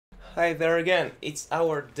Hi there again. It's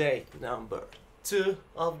our day number 2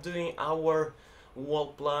 of doing our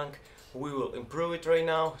wall plank. We will improve it right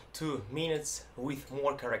now, 2 minutes with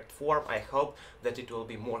more correct form. I hope that it will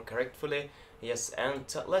be more correctly. Yes, and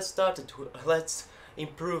let's start it. Let's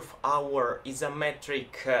improve our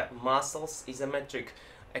isometric muscles, isometric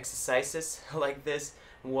exercises like this.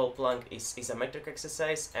 Wall plank is isometric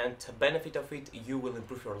exercise, and benefit of it, you will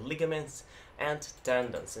improve your ligaments and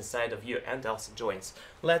tendons inside of you and also joints.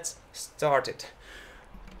 Let's start it.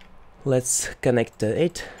 Let's connect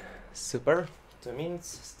it. Super. 2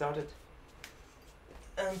 minutes started.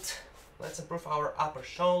 And let's improve our upper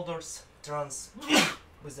shoulders,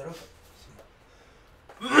 with the roof.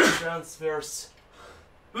 Transverse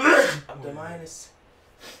abdominis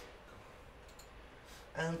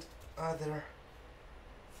and other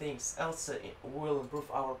things. Also will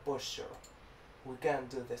improve our posture. We can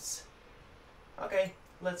do this. Okay,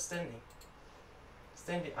 let's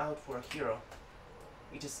standing out for a hero.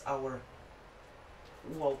 It is our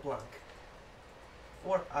wall plank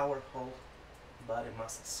for our whole body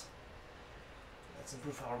muscles. Let's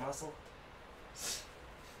improve our muscle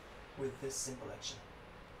with this simple action.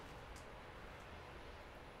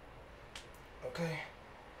 Okay,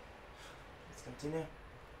 let's continue.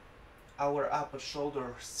 Our upper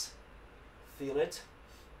shoulders, feel it.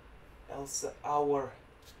 Also our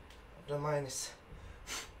abdominis,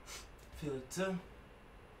 feel it too.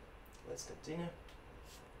 Let's continue.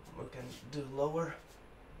 We can do lower.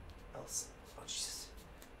 Else, oh Jesus.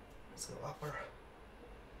 Let's go upper.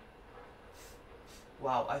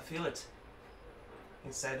 Wow, I feel it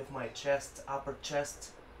inside of my chest, upper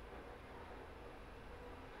chest.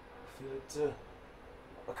 Feel it too.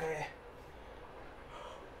 Okay.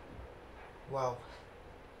 Wow.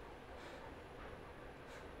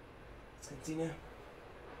 Let's continue.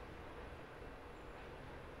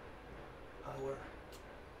 Our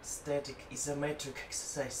static isometric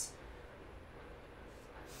exercise.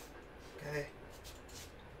 Okay.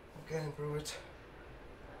 We can improve it.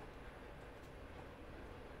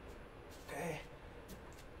 Okay.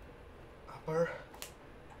 Upper.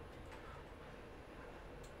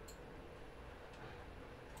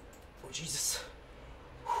 Oh Jesus.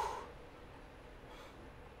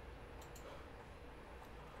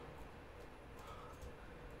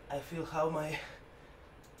 I feel how my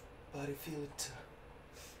body feel it.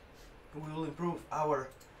 We will improve our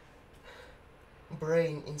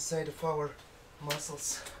brain inside of our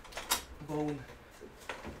muscles, bone.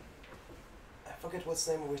 I forget what's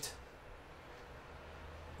the name of it.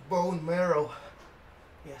 Bone marrow.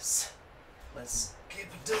 Yes. Let's keep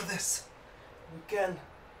do this. We can.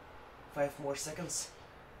 5 more seconds.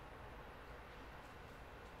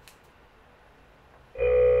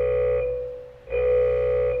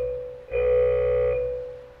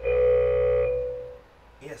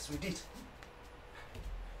 Yes, we did.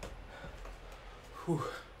 Whew.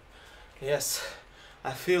 Yes,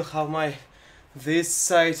 I feel how my this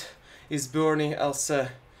side is burning. Also,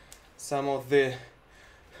 some of the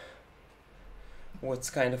what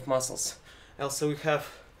kind of muscles. Also, we have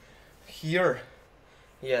here,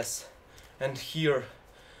 yes, and here,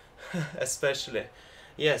 especially.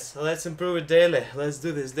 Yes, let's improve it daily. Let's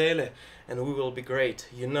do this daily, and we will be great.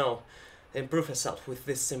 You know, improve yourself with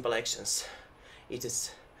these simple actions. It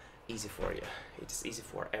is easy for you. It is easy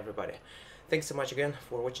for everybody. Thanks so much again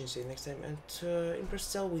for watching. See you next time. And improve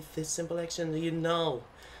yourself with this simple action. You know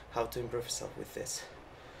how to improve yourself with this.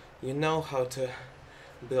 You know how to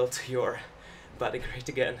build your body great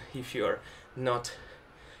again if you're not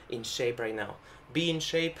in shape right now. Be in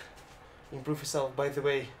shape. Improve yourself. By the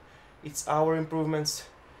way, it's our improvements.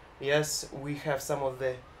 Yes, we have some of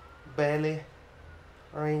the belly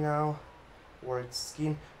right now, or it's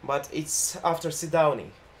skin, but it's after sit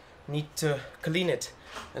downing. Need to clean it,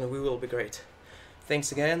 and we will be great.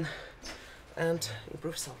 Thanks again, and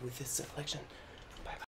improve yourself with this selection.